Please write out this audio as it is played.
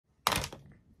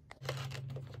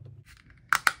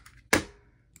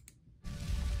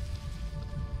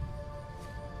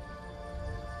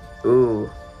Ooh,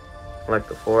 like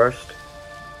the forest.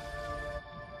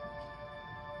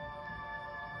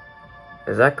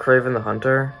 Is that Kraven the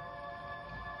Hunter?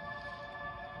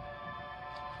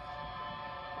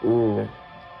 Ooh.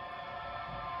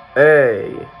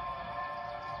 Hey.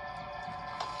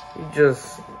 He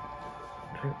just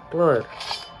drank blood.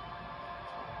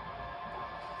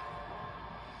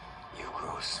 You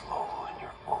grow slow in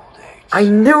your old age. I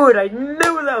knew it! I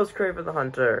knew that was Kraven the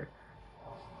Hunter.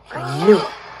 I knew it.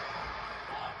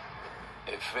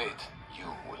 A fate you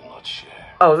will not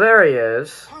share. Oh, there he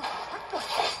is.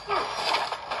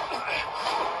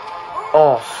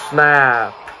 Oh,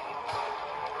 snap.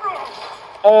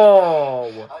 Oh.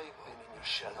 I've been in your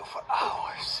shadow for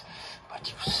hours, but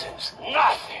you sense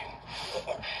nothing.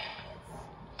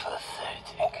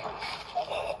 Pathetic.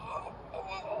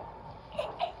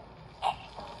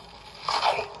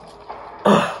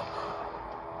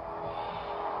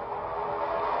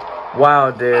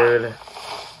 Wow, dude.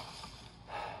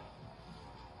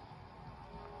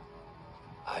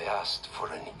 I asked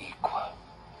for an equal.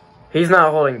 He's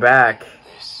not holding back.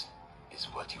 This is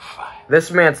what you find. This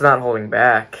man's not holding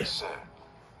back. Sir,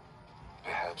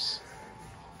 perhaps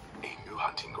a new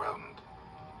hunting ground.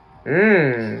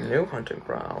 New hunting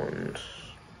ground.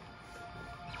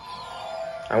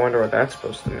 I wonder what that's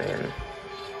supposed to mean.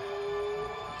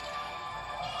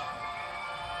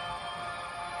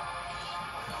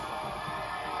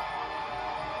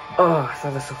 Oh, I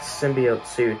thought this was a symbiote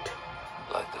suit.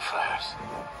 Light the fires.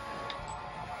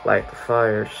 Light the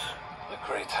fires. The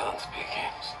great hunt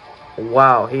begins.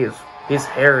 Wow, he's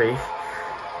hairy.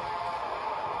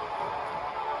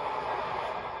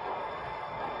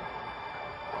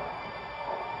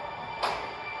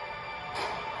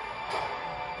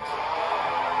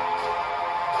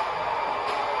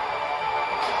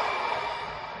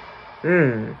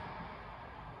 Hmm.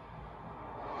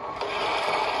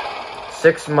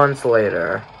 6 months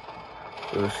later.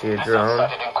 We'll see a drone.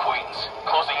 Sighted in Queens.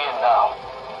 Closing in now.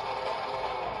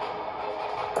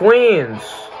 Queens!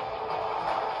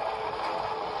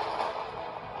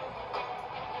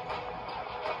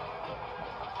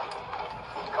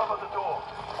 Cover the door.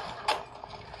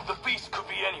 The beast could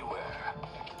be anywhere.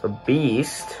 A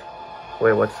beast?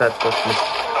 Wait, what's that supposed to be?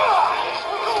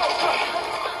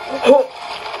 Oh!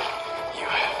 You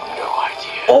have no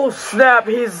idea. Oh snap!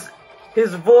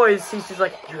 His voice. He's just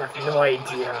like, you have no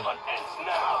idea. Hunt ends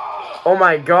now. Oh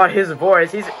my god, his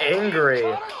voice. He's angry.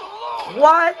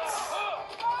 What?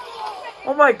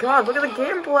 Oh my god, look at the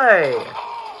gameplay.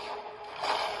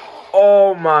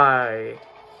 Oh my.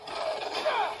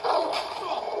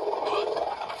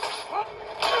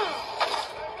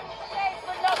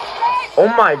 Oh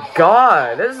my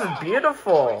god, this is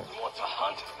beautiful. He wants a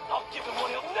hunt. I'll give him one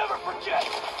he'll never forget.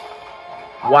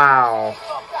 Wow.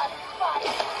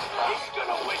 He's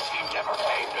gonna wish he never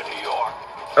came to New York.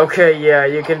 Okay, yeah,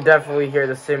 you can definitely hear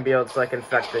the symbiotes like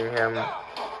infecting him.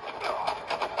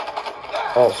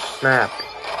 Oh, snap.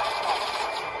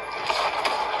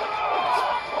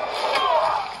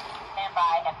 Stand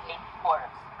by at base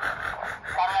quarters.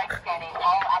 Satellite scanning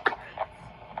all active units.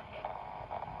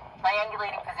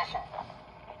 Triangulating position.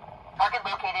 Target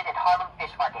located at Harlem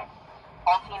Fish Market.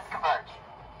 All teams converge.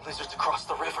 Lizards across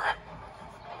the river.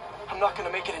 I'm not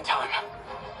gonna make it in time.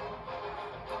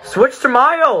 Switch to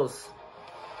Miles!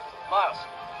 Miles,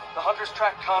 the hunters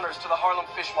tracked Connors to the Harlem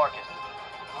Fish Market.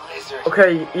 Lizard.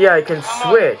 Okay, yeah, I can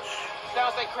switch.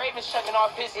 Sounds like Kraven's checking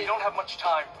off busy. We don't have much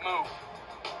time. Move.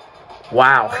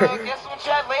 Wow. Guess we'll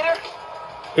chat later?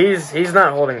 He's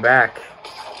not holding back.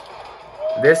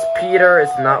 This Peter is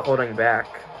not holding back.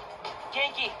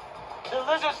 Genki, the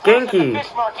lizard's Genki. the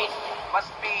fish market.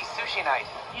 Must be sushi night.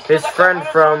 You still His got friend the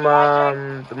from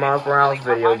hunters the Miles Morales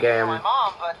video game. My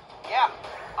mom, but yeah,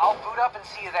 I'll boot up and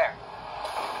see you there.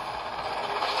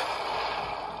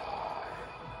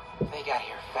 They got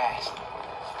here fast.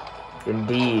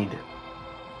 Indeed.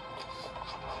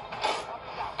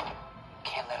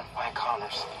 Can't let him find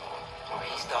Connors, or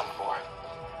he's done for.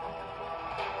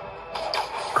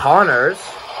 Connors?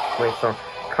 Wait, so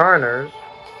Connors?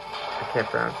 I can't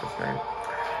pronounce his name.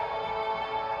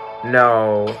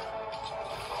 No.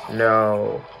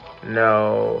 No.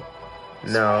 No.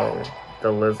 No.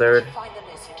 The lizard?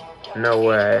 No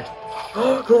way.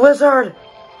 The lizard!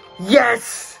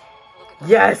 Yes!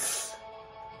 Yes!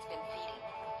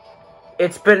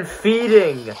 It's been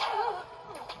feeding! Never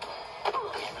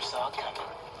saw it coming.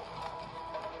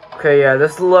 Okay, yeah,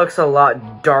 this looks a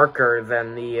lot darker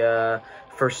than the,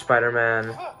 first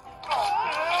Spider-Man.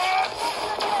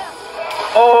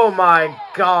 Oh my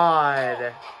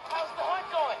god! How's the hunt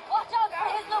going? Watch out for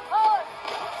his new power!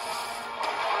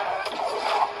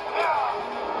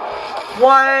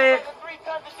 What? 3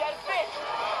 tons of dead fish.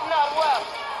 Not well.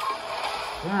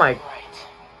 Oh my. Right.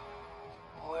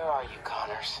 Where are you,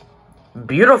 Connors?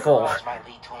 Beautiful. Where's my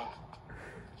lead to him?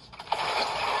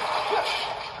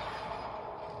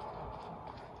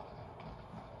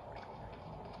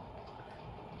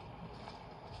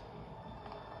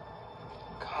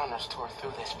 Connors tore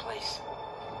through this place.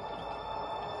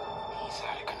 He's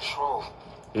out of control.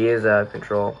 He is out of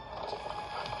control.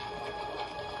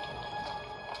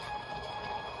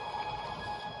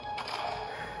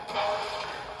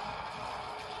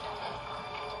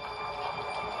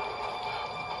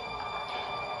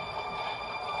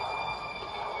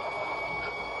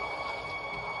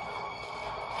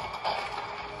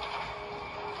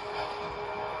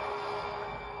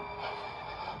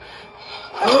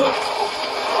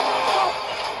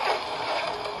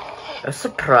 A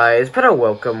surprise, but a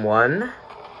welcome one.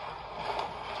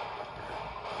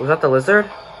 Was that the lizard?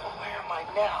 Where am I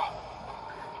now?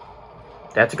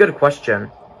 That's a good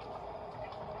question.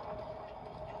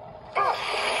 How'd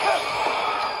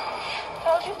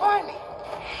you find me?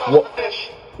 Whoa.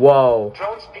 Fish. Whoa.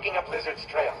 Drone's picking up lizard's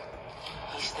trail.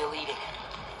 He's still eating.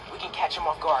 We can catch him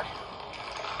off guard.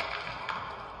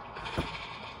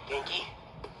 Genki,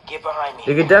 get behind me.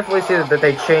 You can definitely see that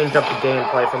they changed up the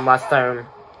gameplay from last time.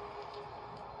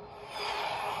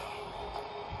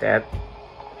 That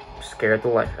scared the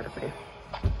life out of me.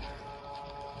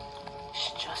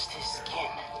 It's just his skin.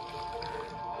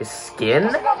 His skin?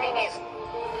 Doesn't that mean he's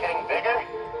getting bigger?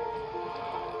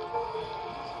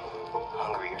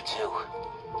 Hungrier too.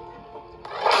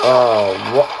 Oh,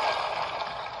 what?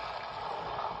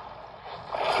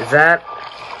 Is that?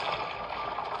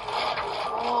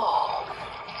 Whoa.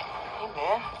 Hey,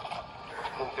 man.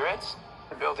 Any threats?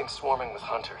 The building's swarming with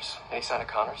hunters. Any sign of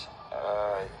Connors?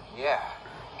 Yeah.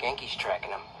 Genki's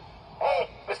tracking him. Hey,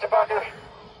 Mr. Parker.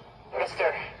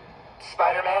 Mr.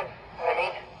 Spider-Man, I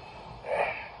mean.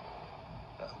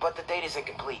 But the data's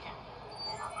incomplete.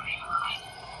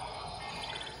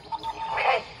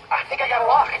 Okay, I think I got a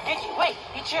lock. Genki, wait!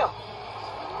 Be chill.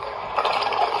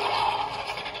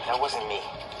 That wasn't me.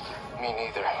 Me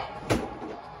neither.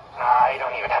 I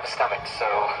don't even have a stomach,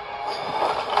 so...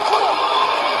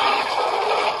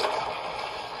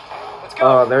 Let's go!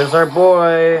 Oh, there's our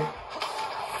boy.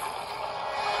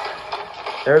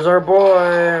 There's our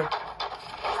boy.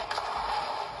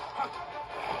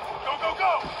 Go, go,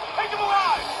 go! Take him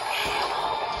alive!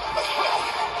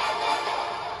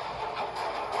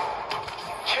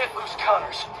 Can't lose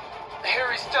Connors.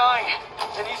 Harry's dying,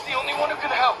 and he's the only one who can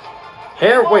help.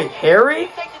 Wait, Harry?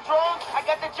 Take the drones. I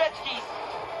got the jet skis.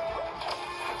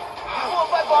 Cool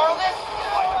if I borrow this?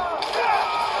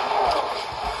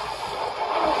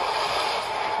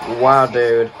 Wow,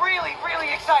 dude. Really,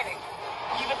 really exciting.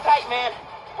 Keep it tight, man.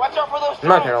 Watch out for those drones. I'm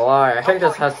not gonna lie, I think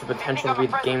this has the potential to be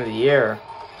the game of the year.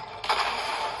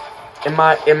 In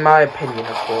my opinion,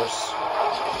 of course.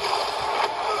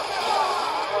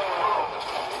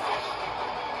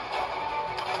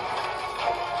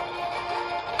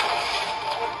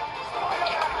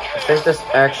 I think this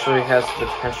actually has the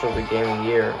potential to be the game of the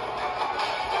year.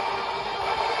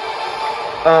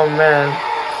 Oh man.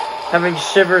 Having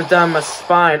shivers down my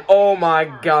spine. Oh my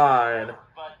god.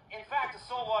 But in fact, a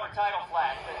saltwater tidal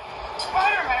flash.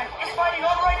 Spider-Man is fighting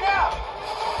on right now.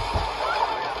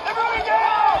 Everybody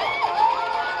down!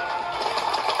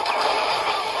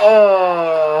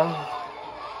 Oh.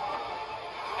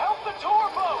 Help the tour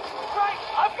boat! Right,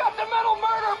 I've got the metal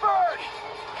murder bird!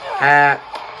 Hat.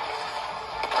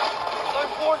 I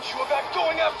warned you about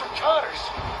going after Connors.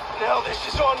 Now this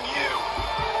is on you.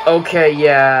 Okay,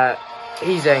 yeah.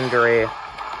 He's angry.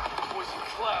 Poison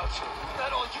clouds. Is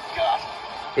that all you got?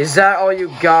 Is that all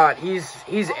you got?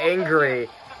 He's angry.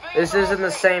 This isn't the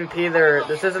same Peter.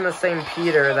 This isn't the same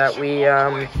Peter that we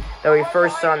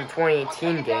first saw in the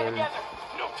 2018 game.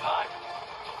 No time.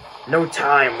 No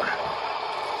time.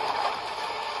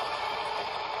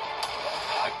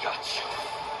 I got you.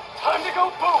 Time to go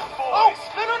boom, boys.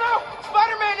 Oh, no.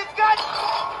 Spider-Man has got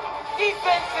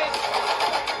defenses.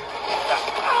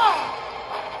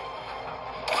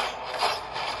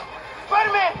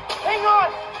 Spider-Man, hang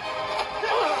on.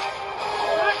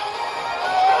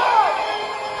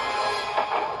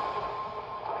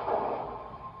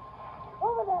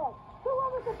 Over there.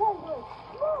 Whoever's the penguin.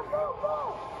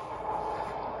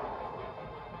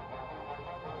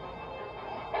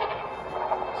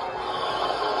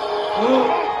 Move.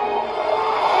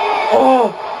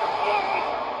 Oh.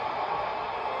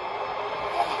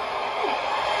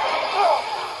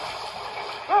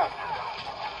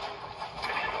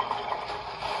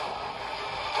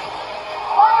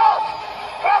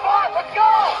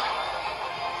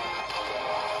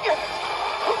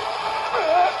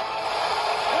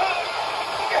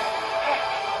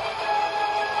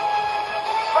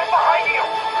 you!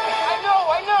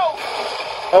 I know!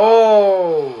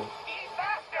 Oh! Be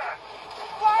faster!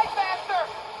 Fly faster!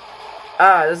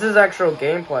 Ah, this is actual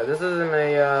gameplay. This isn't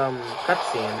a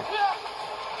cutscene.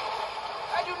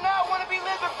 I do not want to be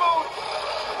lizard food!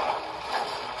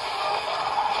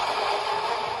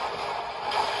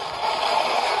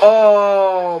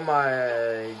 Oh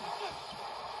my!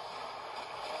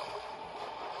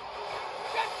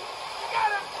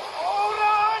 Got him! Hold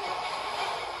on!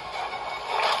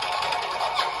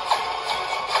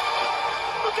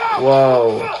 Look out!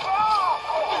 Whoa!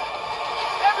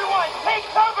 Everyone, take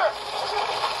cover!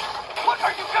 What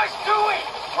are you guys doing?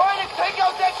 Trying to take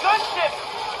out that gunship!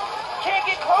 Can't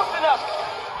get close enough!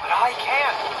 But I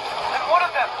can. I'm one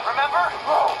of them, remember?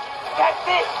 Oh, that's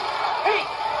it! Pete!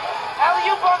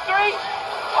 Alley-oop on 3!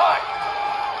 Fine.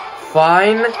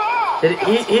 Fine?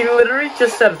 He literally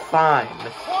just said fine. 1,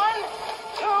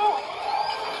 2,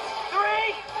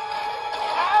 3...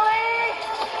 Alley!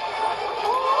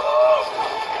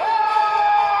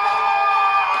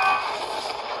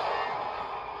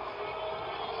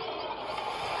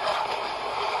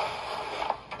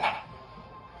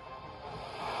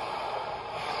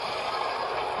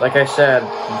 Like I said,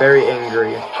 very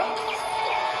angry.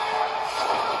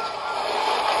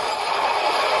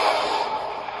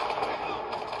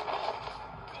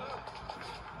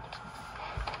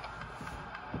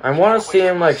 I want to see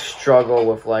him like struggle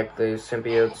with like the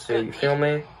symbiote suit. You feel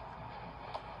me?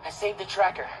 I saved the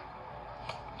tracker.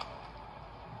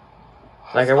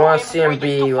 Like I want to see him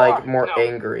be like more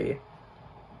angry.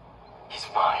 He's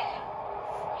mine.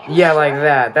 Yeah, like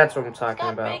that. That's what I'm talking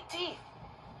Got about. big teeth.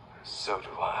 So do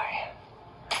I.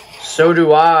 So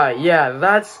do I. Yeah,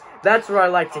 that's what I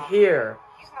like to hear.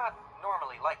 He's not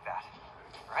normally like that,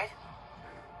 right?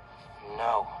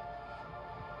 No,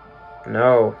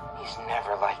 No, he's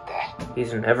never like that.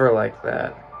 he's never like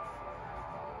that.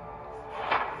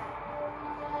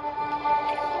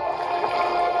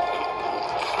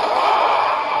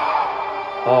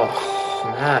 Oh,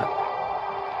 snap.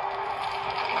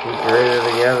 We greater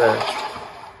together.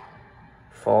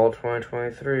 Fall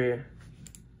 2023.